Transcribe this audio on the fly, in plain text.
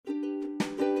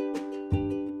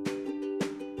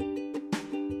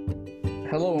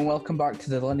Hello and welcome back to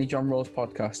the Lenny Johnrose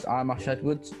podcast. I'm Ash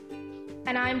Edwards.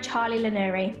 And I'm Charlie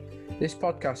Lenny. This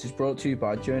podcast is brought to you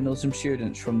by journalism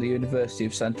students from the University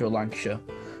of Central Lancashire.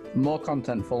 For more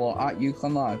content, follow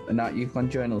 @UCLan and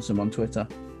 @UCLanJournalism on Twitter.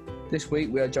 This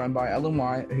week we are joined by Ellen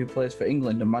White, who plays for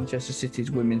England and Manchester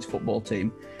City's women's football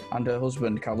team, and her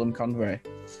husband Callum Convery.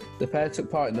 The pair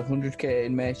took part in the 100k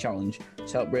in May challenge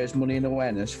to help raise money and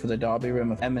awareness for the Darby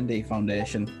Rimmer MND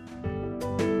Foundation.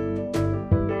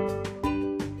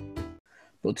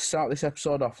 But to start this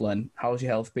episode off, Len, how's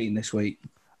your health been this week?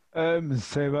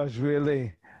 Same as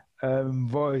really.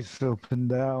 Voice up and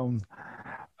down.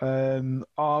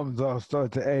 Arms are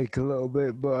starting to ache a little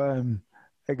bit, but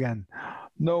again,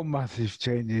 no massive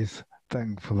changes,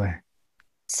 thankfully.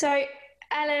 So,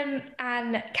 Ellen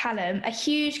and Callum, a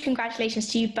huge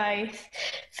congratulations to you both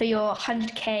for your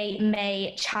 100k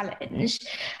May challenge.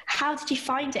 How did you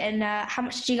find it, and how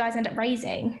much did you guys end up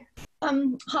raising?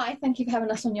 Hi, thank you for having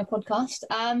us on your podcast.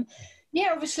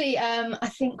 Obviously, I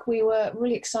think we were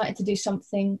really excited to do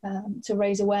something to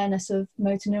raise awareness of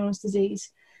motor neurons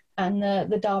disease and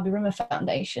the Darby Rimmer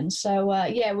Foundation. So,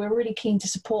 we're really keen to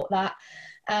support that.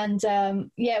 And,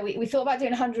 we thought about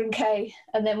doing 100k,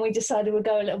 and then we decided we'd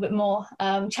go a little bit more,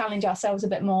 challenge ourselves a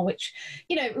bit more, which,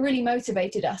 really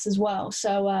motivated us as well.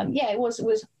 So, it was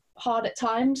hard at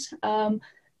times,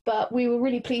 but we were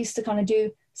really pleased to kind of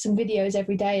do some videos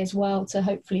every day as well to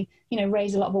hopefully,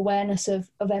 raise a lot of awareness of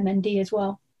MND as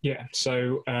well. Yeah,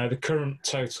 so the current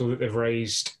total that they've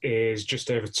raised is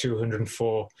just over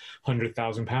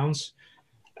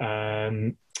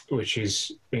 £204,000, which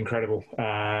is incredible.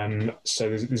 So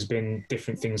there's been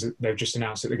different things that they've just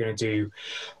announced that they're going to do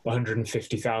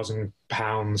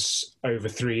 £150,000 over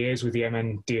 3 years with the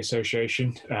MND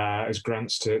Association as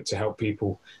grants to help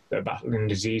people that are battling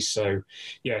disease. So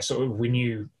we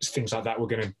knew things like that were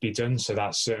going to be done. So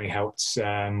that certainly helped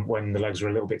when the legs were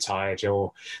a little bit tired,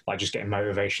 or like just getting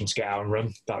motivation to get out and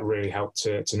run. That really helped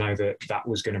to know that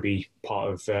was going to be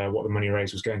part of what the money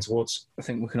raised was going towards. I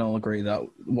think we can all agree that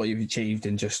what you've achieved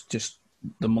in just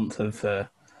the month of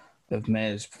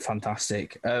May is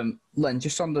fantastic. Len,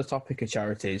 just on the topic of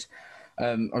charities,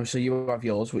 obviously you have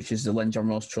yours, which is the Len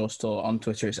Johnrose Trust, or on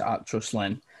Twitter it's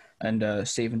 @TrustLen, and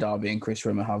Stephen Darby and Chris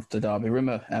Rimmer have the Darby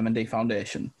Rimmer MND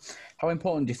Foundation. How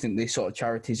important do you think these sort of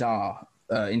charities are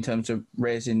in terms of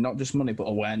raising not just money but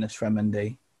awareness for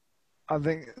MND? I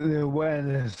think the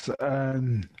awareness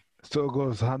still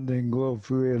goes hand in glove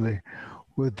really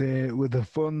with the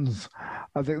funds.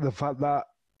 I think the fact that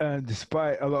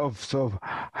despite a lot of sort of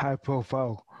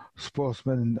high-profile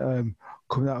sportsmen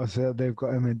coming out and saying they've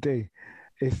got MND,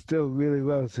 it's still really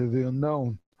relatively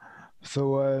unknown.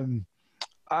 So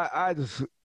I just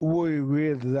worry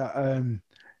really that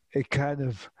it kind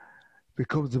of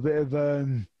becomes a bit of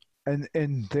an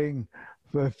in thing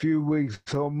for a few weeks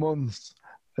or months,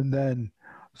 and then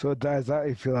sort of dies out,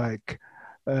 if you like.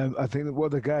 I think that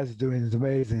what the guys are doing is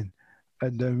amazing,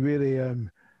 and really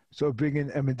sort of bringing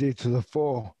MND to the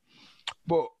fore.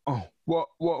 But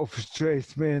what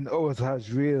frustrates me and always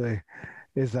has really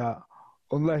is that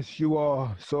unless you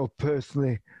are sort of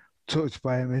personally touched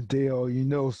by MND or you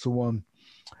know someone,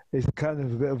 it's kind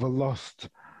of a bit of a lost,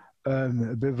 a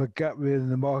bit of a gap really in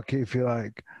the market, if you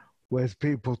like, whereas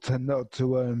people tend not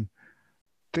to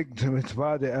think too much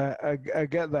about it. I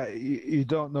get that you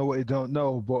don't know what you don't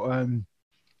know, but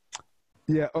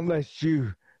unless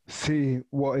you see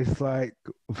what it's like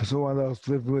for someone else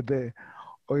to live with it,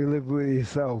 or you live with it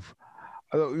yourself,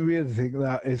 I don't really think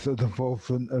that is at the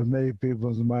forefront of many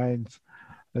people's minds.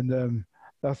 And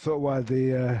that's sort of why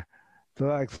the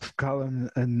likes of Callum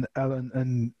and Ellen,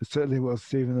 and certainly what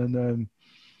Stephen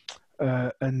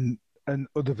and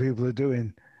other people are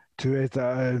doing to raise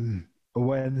that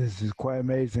awareness is quite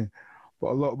amazing.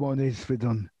 But a lot more needs to be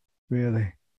done,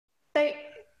 really. So,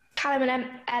 Callum and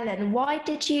Ellen, why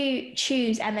did you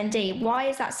choose MND? Why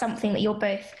is that something that you're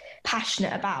both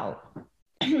passionate about?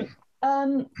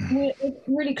 We're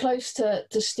really close to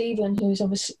Stephen, who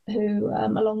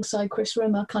alongside Chris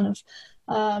Rimmer kind of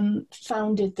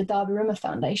founded the Darby Rimmer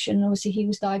Foundation. Obviously, he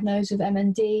was diagnosed with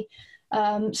MND,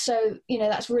 so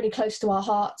that's really close to our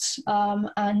hearts.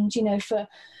 And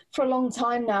for a long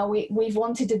time now, we've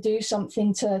wanted to do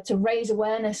something to raise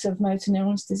awareness of motor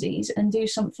neurons disease and do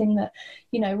something that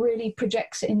really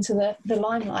projects it into the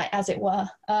limelight, as it were,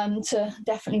 to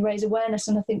definitely raise awareness.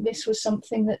 And I think this was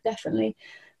something that definitely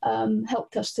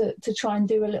helped us to try and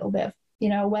do a little bit of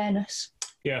awareness.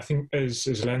 Yeah, I think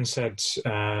as Len said,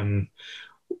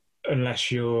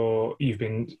 unless you've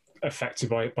been affected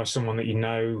by someone that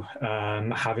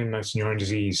having motor neuron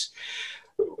disease,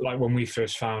 like when we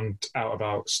first found out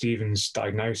about Stephen's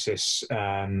diagnosis,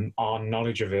 our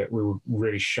knowledge of it, we were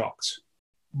really shocked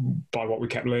by what we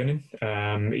kept learning,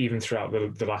 even throughout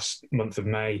the last month of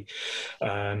May,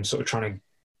 sort of trying to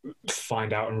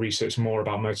find out and research more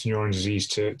about motor neuron disease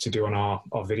to do on our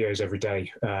videos every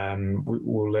day.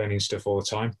 We're learning stuff all the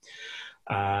time.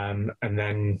 And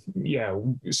then, yeah,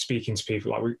 speaking to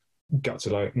people, like we got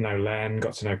to know Len,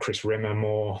 got to know Chris Rimmer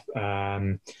more,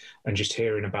 and just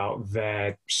hearing about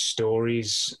their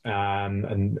stories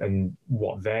and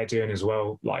what they're doing as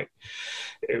well. Like,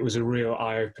 it was a real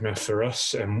eye-opener for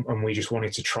us, and we just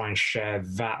wanted to try and share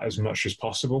that as much as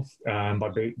possible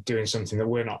by doing something that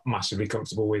we're not massively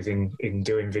comfortable with in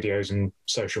doing videos and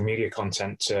social media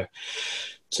content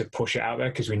to push it out there,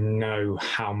 because we know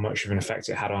how much of an effect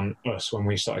it had on us when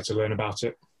we started to learn about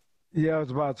it. Yeah, I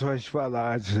was about to ask you about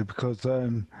that actually, because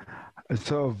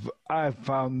I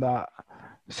found that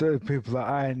certain people that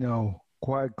I know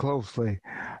quite closely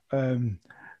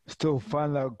still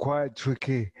find that quite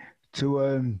tricky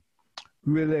to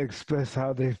really express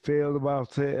how they feel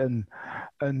about it, and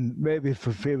maybe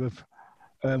for fear of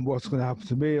what's going to happen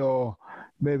to me, or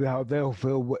maybe how they'll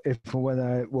feel if and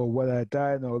when I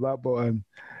die and all that. But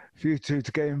for you two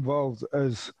to get involved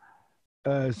as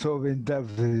sort of in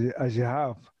depth as you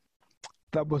have,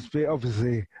 that must be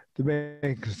obviously the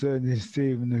main concern is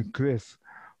Stephen and Chris,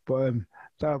 but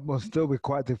that must still be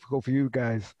quite difficult for you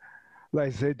guys. Like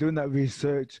I say, doing that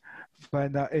research,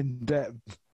 find out in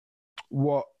depth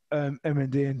what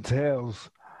MND entails.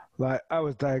 Like, I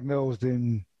was diagnosed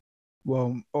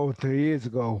over 3 years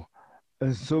ago,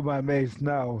 and some of my mates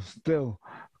now still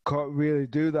can't really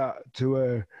do that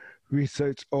to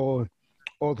research all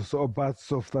the sort of bad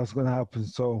stuff that's going to happen.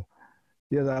 So,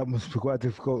 yeah, that must be quite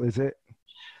difficult, is it?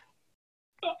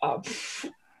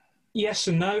 Yes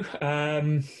and no.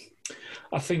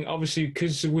 I think obviously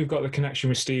because we've got the connection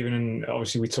with Stephen, and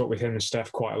obviously we talk with him and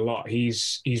Steph quite a lot,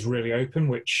 he's really open,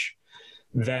 which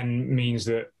then means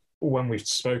that when we've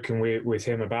spoken with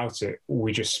him about it,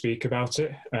 we just speak about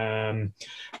it. And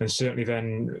certainly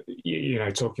then, you know,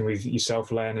 talking with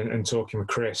yourself, Len, and talking with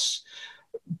Chris,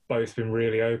 both been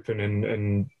really open,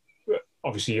 and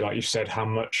obviously, like you said, how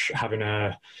much having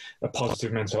a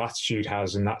positive mental attitude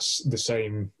has, and that's the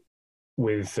same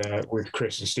with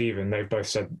Chris and Stephen. They've both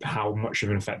said how much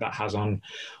of an effect that has on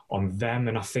them,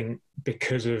 and I think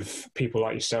because of people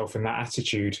like yourself and that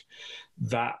attitude,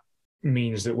 that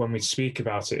means that when we speak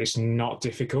about it, it's not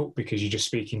difficult, because you're just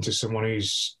speaking to someone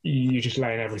you're just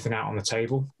laying everything out on the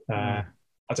table. I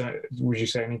don't know, would you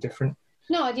say any different?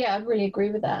 No, yeah, I really agree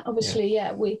with that. Obviously,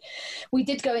 yeah, we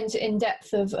did go into in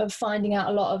depth of finding out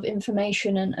a lot of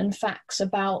information and facts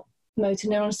about motor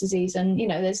neurons disease, and you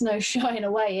know, there's no shying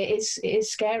away. It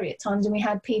is scary at times, and we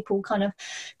had people kind of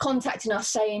contacting us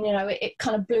saying, you know, it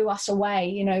kind of blew us away,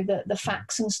 you know, the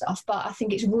facts and stuff. But I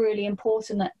think it's really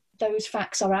important that those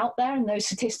facts are out there and those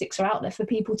statistics are out there for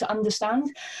people to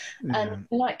understand. Yeah. And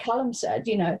like Callum said,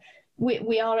 you know,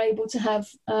 we are able to have,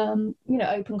 you know,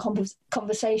 open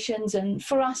conversations. And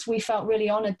for us, we felt really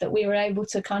honoured that we were able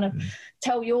to kind of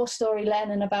tell your story,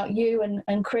 Len, and about you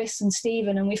and Chris and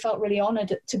Stephen. And we felt really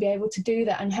honoured to be able to do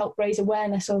that and help raise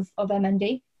awareness of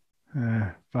MND.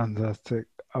 Yeah, fantastic.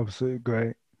 Absolutely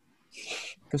great.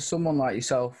 For someone like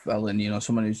yourself, Ellen, you know,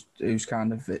 someone who's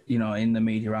kind of, you know, in the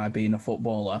media eye, being a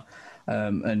footballer,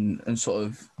 and sort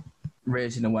of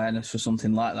raising awareness for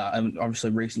something like that. And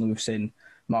obviously recently we've seen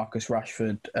Marcus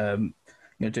Rashford, you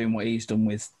know, doing what he's done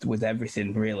with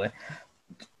everything, really.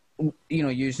 You know,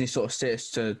 using his sort of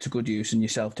status to good use, and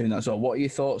yourself doing that as well. What are your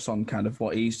thoughts on kind of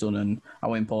what he's done and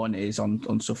how important it is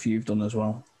on stuff you've done as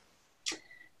well?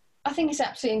 I think it's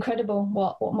absolutely incredible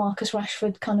what Marcus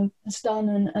Rashford kind of has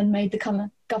done and made the kind of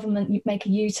government make a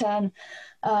U-turn.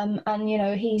 And, you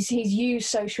know, he's used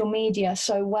social media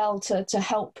so well to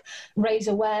help raise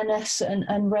awareness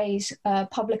and raise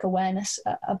public awareness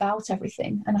about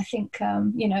everything. And I think,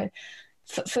 you know,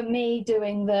 for me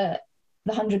doing the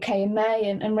 100K in May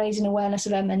and raising awareness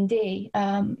of MND,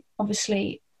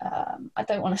 obviously, I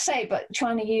don't want to say, but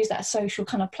trying to use that social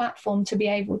kind of platform to be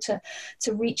able to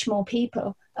reach more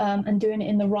people and doing it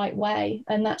in the right way.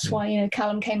 And that's why, you know,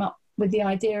 Callum came up with the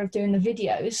idea of doing the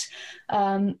videos,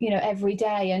 you know, every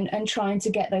day and trying to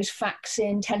get those facts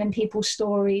in, telling people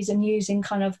stories and using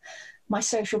kind of my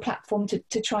social platform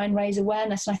to try and raise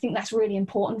awareness. And I think that's really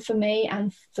important for me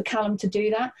and for Callum to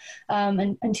do that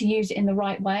and to use it in the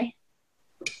right way.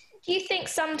 Do you think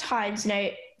sometimes, you know,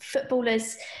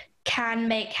 footballers can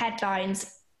make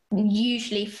headlines,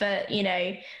 usually for, you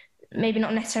know, maybe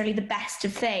not necessarily the best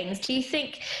of things? Do you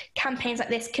think campaigns like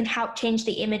this can help change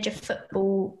the image of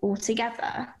football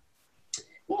altogether?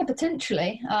 Yeah,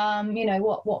 potentially.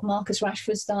 What Marcus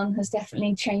Rashford's done has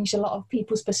definitely changed a lot of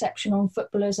people's perception on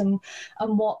footballers and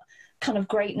what kind of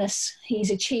greatness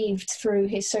he's achieved through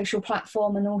his social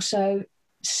platform, and also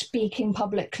speaking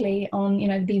publicly on, the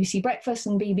BBC Breakfast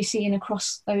and BBC and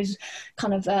across those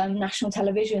kind of national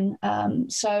television.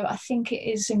 So I think it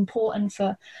is important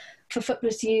for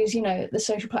footballers to use, the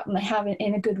social platform they have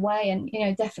in a good way. And,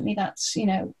 definitely that's,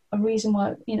 a reason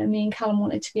why, me and Callum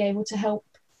wanted to be able to help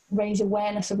raise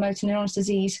awareness of motor neurons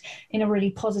disease in a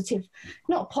really positive,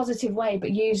 not a positive way,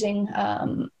 but using,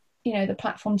 the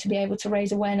platform to be able to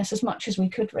raise awareness as much as we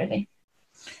could, really.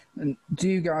 And do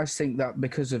you guys think that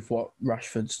because of what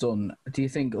Rashford's done, do you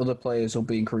think other players will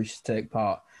be encouraged to take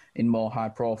part in more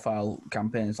high-profile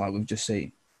campaigns like we've just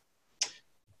seen?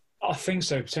 I think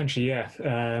so, potentially, yeah.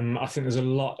 I think there's a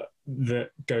lot that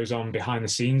goes on behind the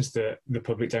scenes that the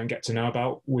public don't get to know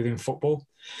about within football.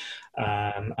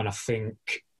 And I think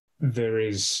there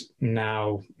is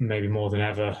now, maybe more than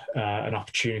ever, an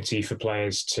opportunity for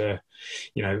players to,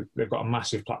 they've got a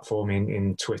massive platform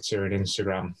in Twitter and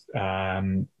Instagram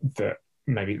that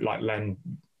maybe like Len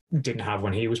didn't have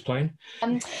when he was playing.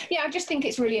 I just think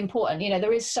it's really important.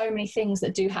 There is so many things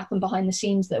that do happen behind the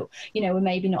scenes that, we're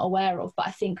maybe not aware of. But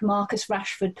I think Marcus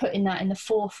Rashford putting that in the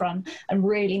forefront and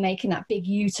really making that big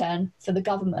U-turn for the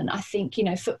government, I think,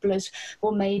 footballers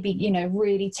will maybe,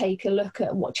 really take a look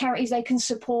at what charities they can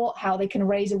support, how they can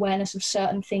raise awareness of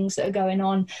certain things that are going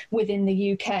on within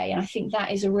the UK. And I think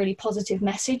that is a really positive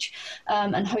message.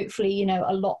 And hopefully,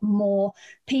 a lot more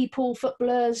people,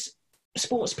 footballers,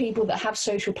 sports people that have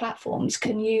social platforms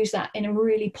can use that in a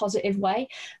really positive way.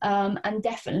 And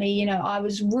definitely, I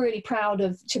was really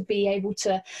proud to be able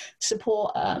to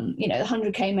support, the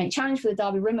 100K Mate Challenge for the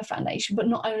Darby Rimmer Foundation. But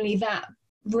not only that,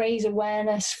 raise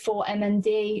awareness for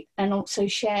MND and also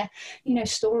share,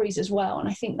 stories as well. And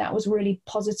I think that was really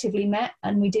positively met.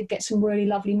 And we did get some really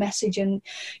lovely message and,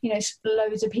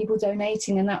 loads of people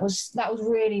donating. And that was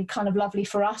really kind of lovely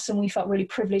for us. And we felt really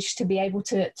privileged to be able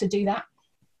to do that.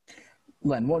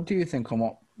 Len, what do you think on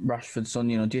what Rashford's done?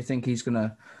 Do you think he's going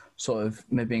to sort of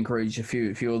maybe encourage a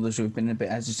few others who've been a bit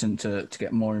hesitant to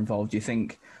get more involved? Do you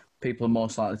think people are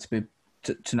most likely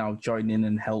to now join in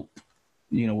and help,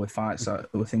 with fights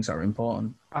with things that are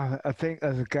important? I think,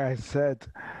 as the guy said,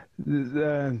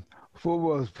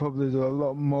 football has probably done a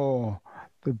lot more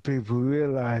than people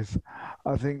realise.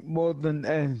 I think more than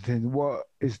anything, what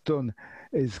it's done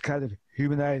is kind of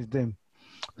humanised him.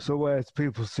 So whereas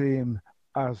people see him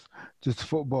as just a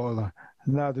footballer,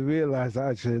 now they realise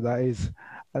actually that is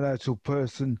an actual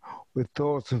person with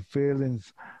thoughts and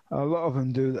feelings. A lot of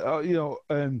them do.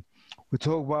 We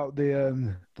talk about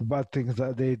the bad things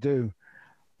that they do.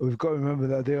 We've got to remember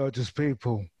that they are just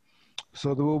people.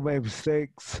 So they will make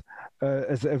mistakes,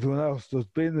 as everyone else does.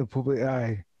 Being in the public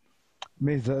eye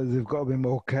means that they've got to be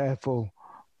more careful,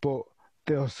 but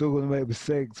they are still going to make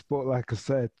mistakes. But like I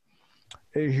said,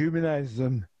 it humanises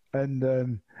them.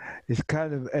 And it's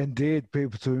kind of endeared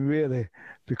people to him, really,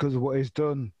 because of what he's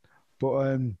done.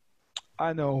 But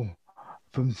I know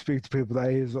from speaking to people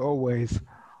that he has always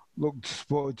looked to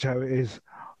sport charities,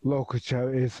 local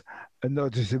charities, and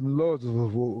not just him, loads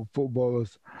of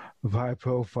footballers of high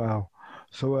profile.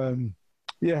 So,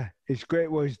 it's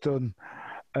great what he's done.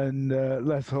 And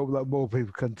let's hope that more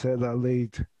people can take that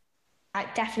lead.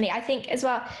 Definitely. I think as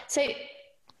well. So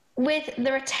with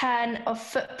the return of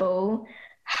football,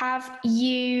 have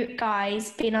you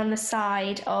guys been on the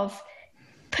side of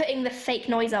putting the fake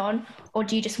noise on, or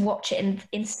do you just watch it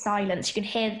in silence? You can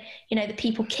hear, the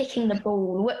people kicking the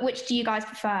ball. Which do you guys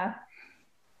prefer?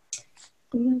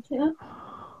 I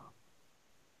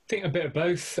think a bit of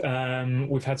both.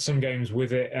 We've had some games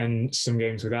with it and some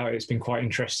games without it. It's been quite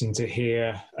interesting to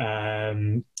hear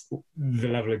the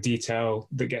level of detail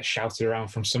that gets shouted around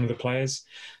from some of the players.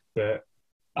 But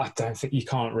I don't think you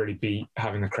can't really beat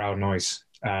having the crowd noise.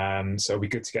 So it'll be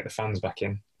good to get the fans back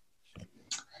in.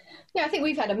 Yeah, I think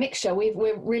we've had a mixture.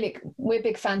 We're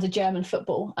big fans of German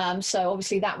football. So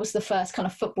obviously that was the first kind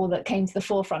of football that came to the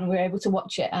forefront, and we were able to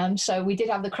watch it. So we did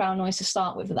have the crowd noise to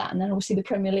start with that, and then obviously the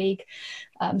Premier League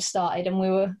started, and we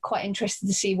were quite interested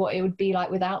to see what it would be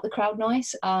like without the crowd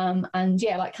noise. And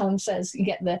yeah, like Callum says, you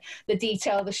get the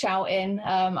detail, the shouting.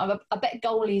 I bet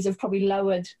goalies have probably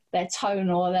lowered their tone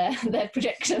or their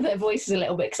projection of their voices a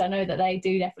little bit, because I know that they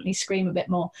do definitely scream a bit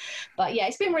more. But yeah,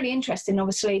 it's been really interesting,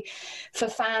 obviously, for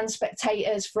fans,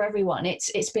 spectators, for everyone.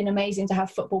 It's been amazing to have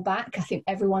football back. I think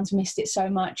everyone's missed it so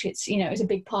much. It's it's a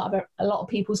big part of a lot of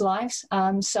people's lives.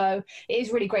 So it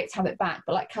is really great to have it back.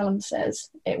 But like Callum says,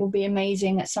 it will be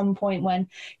amazing at some point when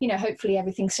hopefully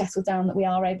everything's settled down, that we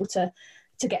are able to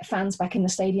get fans back in the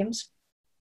stadiums.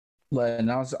 Len,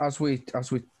 as we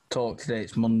talk today,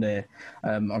 it's Monday.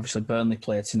 Obviously, Burnley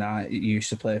play tonight. You used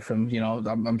to play from,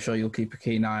 I'm sure you'll keep a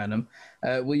keen eye on them.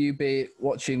 Will you be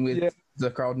watching with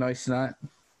the crowd noise tonight?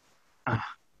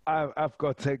 I've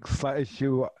got to take slight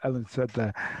issue what Ellen said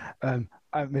there.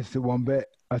 I missed it one bit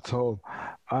at all.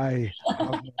 I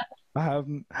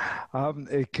haven't.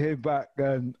 It came back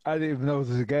and I didn't even know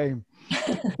there was a game.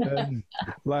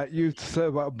 Like you said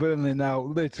about Burnley now,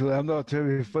 literally, I'm not trying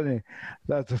to be funny.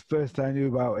 That's the first I knew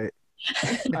about it.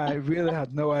 I really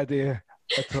had no idea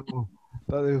at all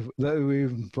that they were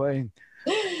even playing.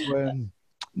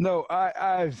 No,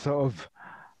 I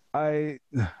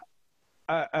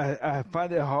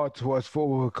find it hard to watch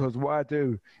football because what I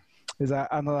do is I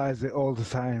analyse it all the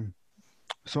time.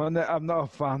 So I'm not a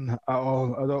fan at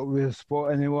all. I don't really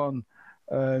support anyone.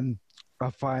 I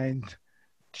find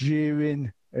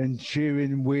jeering and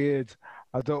cheering weird.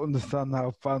 I don't understand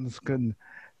how fans can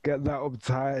get that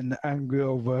uptight and angry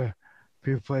over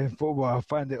people playing football. I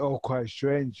find it all quite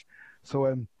strange.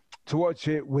 So to watch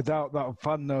it without that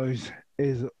fan noise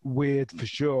is weird for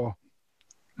sure.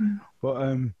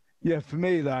 But for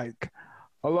me, like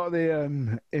a lot of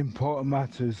the important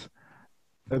matters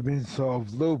have been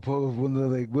solved. Liverpool have won the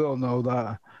league. We all know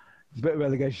that. There's a bit of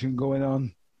relegation going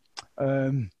on.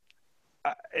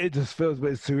 It just feels a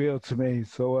bit surreal to me.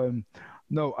 So,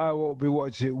 no, I won't be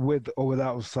watching it with or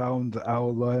without sound.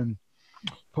 I'll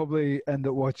probably end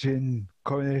up watching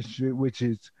Coronation Street, which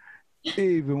is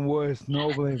even worse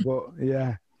normally. But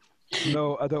yeah,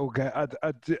 no, I don't care.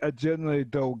 I generally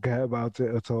don't care about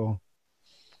it at all.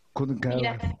 Couldn't care.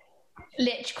 Yeah.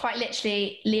 Quite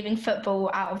literally leaving football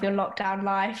out of your lockdown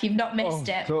life. You've not missed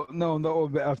it. So no, not a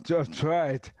bit. I've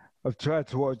tried. I've tried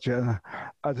to watch it, and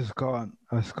I just can't.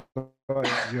 I just can't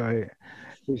enjoy it.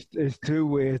 It's too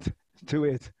weird. It's too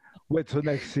weird. Wait till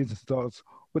next season starts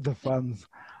with the fans.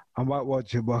 I might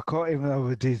watch it, but I can't even have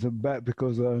a decent bet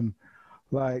because,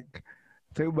 like,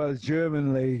 think about the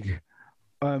German league.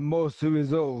 Most of the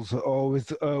results are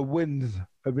always wins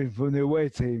have been from the away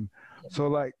team. So,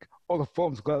 like, all the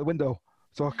forms go out the window.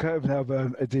 So I can't even have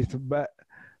a decent bet.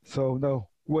 So, no,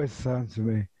 waste of time to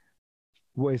me.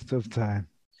 Waste of time.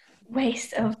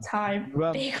 Waste of time.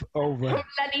 Rant over.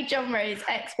 Lenny Johnrose,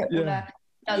 ex-footballer,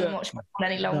 doesn't watch football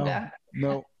any longer.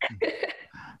 No.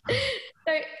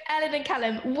 So, Ellen and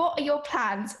Callum, what are your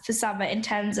plans for summer in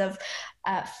terms of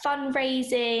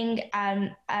fundraising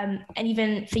and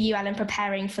even for you, Ellen,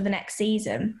 preparing for the next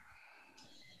season?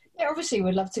 Yeah, obviously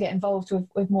we'd love to get involved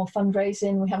with more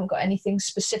fundraising. We haven't got anything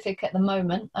specific at the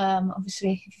moment.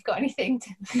 Obviously, if you've got anything,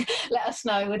 let us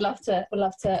know. We'd love to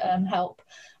help.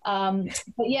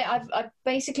 But yeah,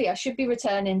 I should be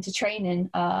returning to training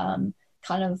kind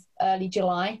of early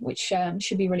July, which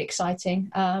should be really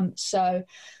exciting. And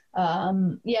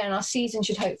our season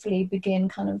should hopefully begin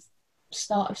kind of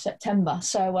start of September.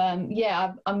 So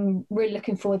I'm really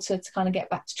looking forward to kind of get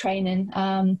back to training.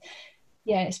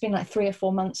 It's been like 3 or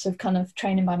 4 months of kind of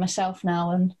training by myself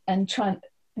now and trying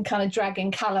and kind of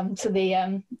dragging Callum to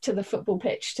the football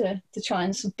pitch to try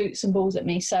and boot some balls at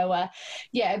me. So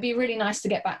it'd be really nice to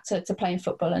get back to playing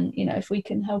football, and if we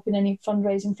can help in any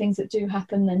fundraising things that do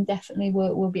happen, then definitely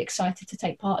we'll be excited to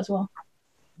take part as well.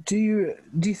 Do you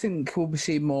think we'll be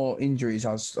seeing more injuries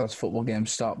as football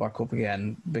games start back up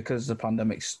again because the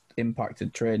pandemic's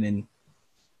impacted training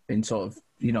in sort of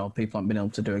people haven't been able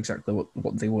to do exactly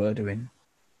what they were doing?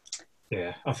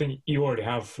 Yeah, I think you already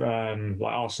have,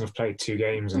 like Arsenal have played 2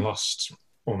 games and lost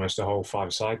almost a whole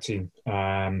 5-a-side team.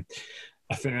 I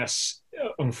think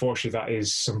unfortunately, that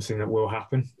is something that will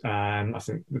happen. I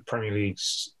think the Premier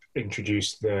League's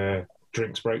introduced the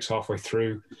drinks breaks halfway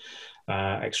through,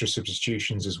 extra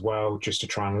substitutions as well, just to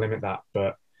try and limit that.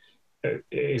 But it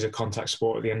is a contact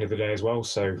sport at the end of the day as well,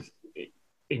 so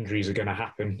injuries are going to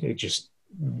happen. It just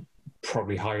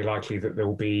probably highly likely that there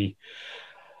will be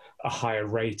a higher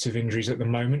rate of injuries at the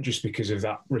moment just because of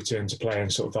that return to play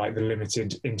and sort of like the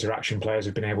limited interaction players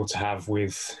have been able to have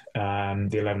with the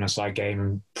 11-a-side game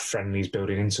and friendlies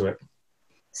building into it.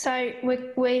 So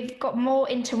we've got more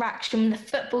interaction. The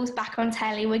football's back on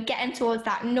telly. We're getting towards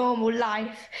that normal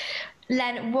life.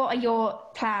 Len, what are your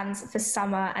plans for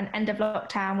summer and end of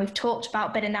lockdown? We've talked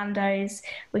about bit of Nando's.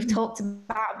 We've talked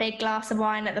about a big glass of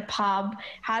wine at the pub.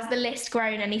 Has the list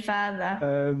grown any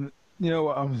further? You know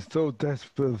what? I'm still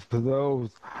desperate for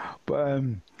those. But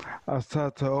I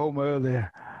started at home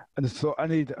earlier, and so I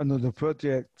need another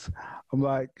project. I'm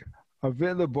like, I've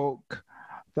written a book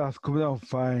that's coming out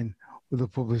fine with the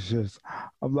publishers.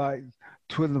 I'm like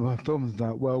twiddling my thumbs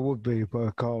now. Well, I would be, but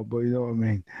I can't. But you know what I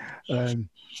mean. I'm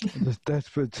just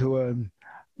desperate to I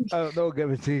don't know, get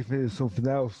my teeth into something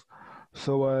else.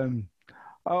 So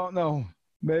I don't know.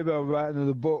 maybe I'll write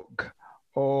another book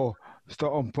or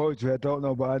start on poetry. I don't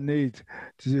know, but I need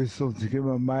to do something to keep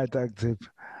my mind active.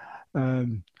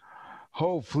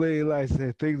 Hopefully, like I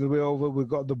say, things will be over. We've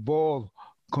got the ball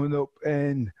coming up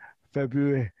in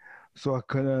February, so I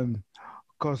can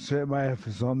concentrate my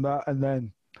efforts on that. And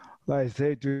then, like I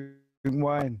say, drink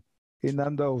wine in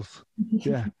Nando's.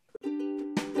 Yeah.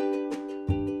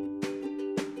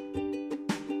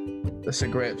 That's a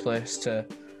great place to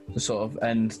sort of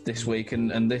end this week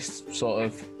and this sort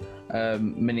of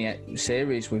mini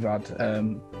series we've had.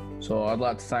 So I'd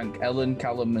like to thank Ellen,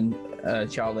 Callum and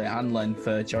Charlie and Len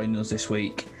for joining us this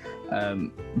week.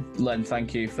 Len,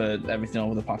 thank you for everything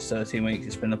over the past 13 weeks.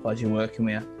 It's been a pleasure working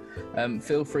with you.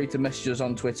 Feel free to message us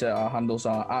on Twitter. Our handles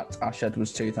are at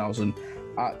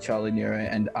AshEdwards2000, at Charlie Nero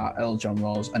and at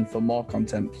Johnrose. And for more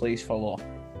content, please follow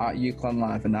at UClan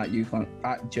Live and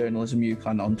at Journalism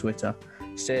UClan on Twitter.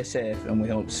 Stay safe and we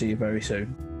hope to see you very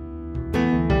soon.